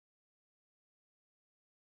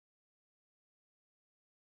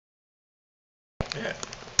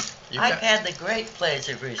I've had the great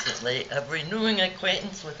pleasure recently of renewing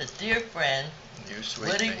acquaintance with a dear friend,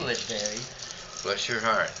 Woody Woodbury. Bless your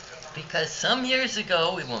heart. Because some years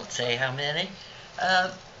ago, we won't say how many,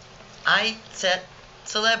 I set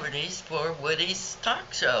celebrities for Woody's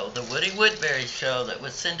talk show, the Woody Woodbury Show, that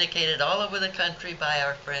was syndicated all over the country by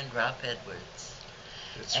our friend Rob Edwards.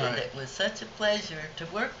 That's and right. It was such a pleasure to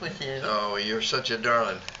work with you. Oh, you're such a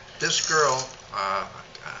darling. This girl,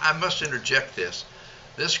 I must interject this.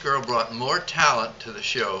 This girl brought more talent to the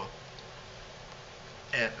show,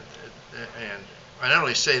 and I not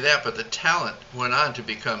only say that, but the talent went on to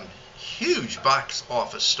become huge box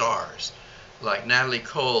office stars, like Natalie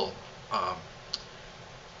Cole,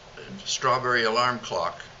 Strawberry Alarm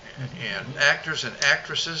Clock, and actors and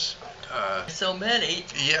actresses. So many.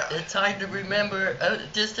 Yeah. It's hard to remember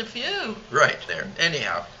just a few. Right there.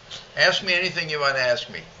 Anyhow, ask me anything you want to ask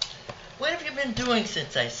me. What have you been doing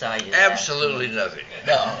since I saw you? Absolutely nothing.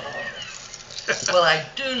 No. Well, I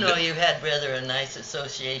do know you had rather a nice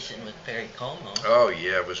association with Perry Como. Oh,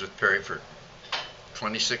 yeah. I was with Perry for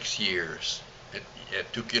 26 years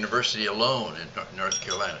at Duke University alone in North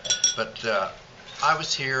Carolina. But I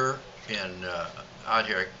was here out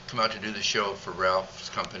here. I come out to do the show for Ralph's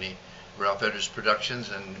company, Ralph Edwards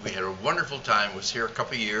Productions, and we had a wonderful time. Was here a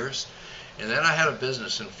couple of years, and then I had a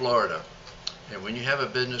business in Florida. And when you have a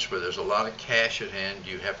business where there's a lot of cash at hand,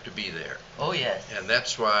 you have to be there. Oh, yes. And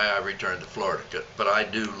that's why I returned to Florida. But I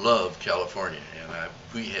do love California, and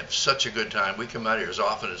we have such a good time. We come out here as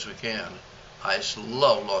often as we can. I just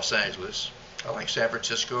love Los Angeles. I like San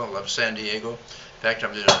Francisco. I love San Diego. In fact,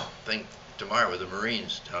 I'm doing a thing tomorrow with the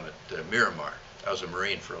Marines down at Miramar. I was a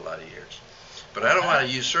Marine for a lot of years. But I don't want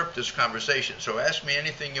to usurp this conversation, so ask me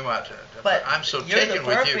anything you want to. But I'm so you're taken the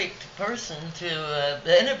with you. perfect person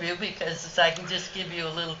to interview, because I can just give you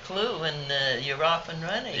a little clue and you're off and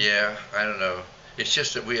running. Yeah, I don't know. It's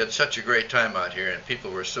just that we had such a great time out here, and people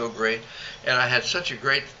were so great. And I had such a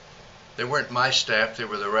great, they weren't my staff, they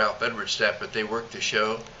were the Ralph Edwards staff, but they worked the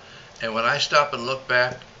show. And when I stop and look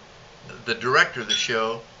back, the director of the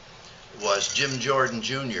show was Jim Jordan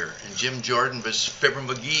Jr., and Jim Jordan was Fibber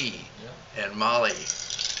McGee and Molly,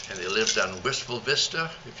 and they lived on Wistful Vista,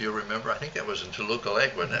 if you remember. I think that was in Toluca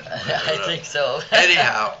Lake, wasn't it? I think so.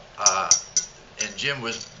 Anyhow, and Jim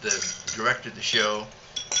was the director of the show,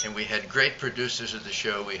 and we had great producers of the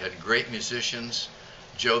show. We had great musicians.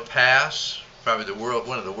 Joe Pass, probably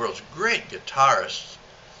one of the world's great guitarists.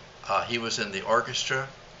 He was in the orchestra,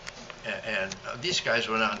 and these guys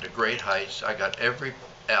went on to great heights. I got every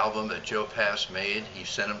album that Joe Pass made. He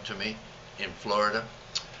sent them to me in Florida.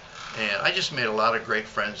 And I just made a lot of great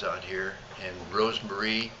friends out here. And Rose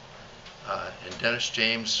Marie and Dennis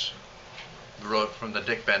James wrote from the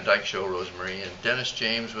Dick Van Dyke Show, Rose Marie, and Dennis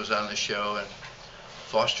James was on the show, and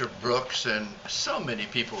Foster Brooks, and so many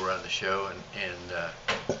people were on the show, and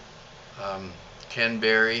Ken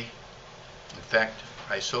Berry. In fact,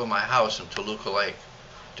 I sold my house in Toluca Lake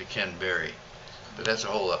to Ken Berry. But that's a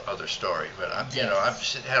whole other story. But I've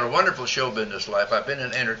had a wonderful show business life. I've been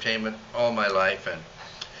in entertainment all my life,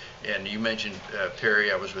 and you mentioned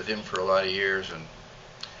Perry. I was with him for a lot of years, and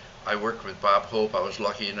I worked with Bob Hope. I was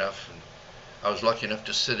lucky enough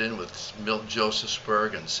to sit in with Milt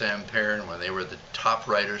Josephsberg and Sam Perrin when they were the top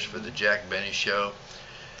writers for the Jack Benny Show.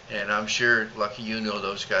 And I'm sure, Lucky, you know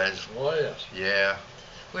those guys. Oh, yes. Yeah.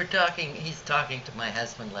 He's talking to my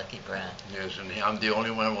husband, Lucky Brown. Yes, and I'm the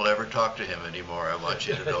only one who will ever talk to him anymore. I want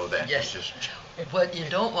you to know that. Yes. What you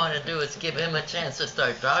don't want to do is give him a chance to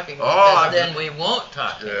start talking, then we won't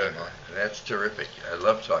talk anymore. That's terrific. I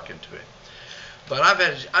love talking to him. But I've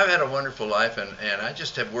had a wonderful life, and I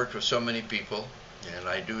just have worked with so many people, and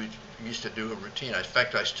I used to do a routine. In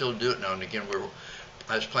fact, I still do it now and again.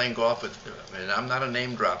 I was playing golf with, and I'm not a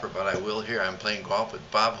name dropper, but I will here. I'm playing golf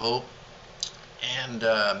with Bob Hope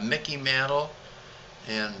and Mickey Mantle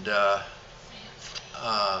and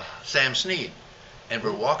Sam Snead. And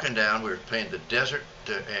we're walking down. We were playing the desert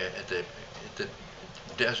at the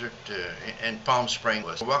desert in Palm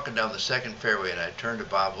Springs. We're walking down the second fairway, and I turned to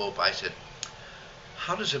Bob Hope. I said,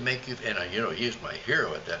 "How does it make you?" And he was my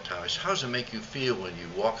hero at that time. I said, "How does it make you feel when you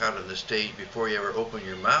walk out on the stage before you ever open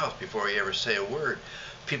your mouth, before you ever say a word?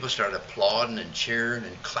 People start applauding and cheering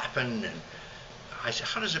and clapping." And I said,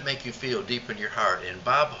 "How does it make you feel deep in your heart?" And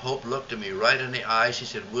Bob Hope looked at me right in the eyes. He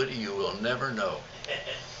said, "Woody, you will never know."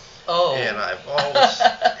 Oh. And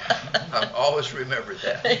I've always remembered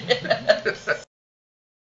that.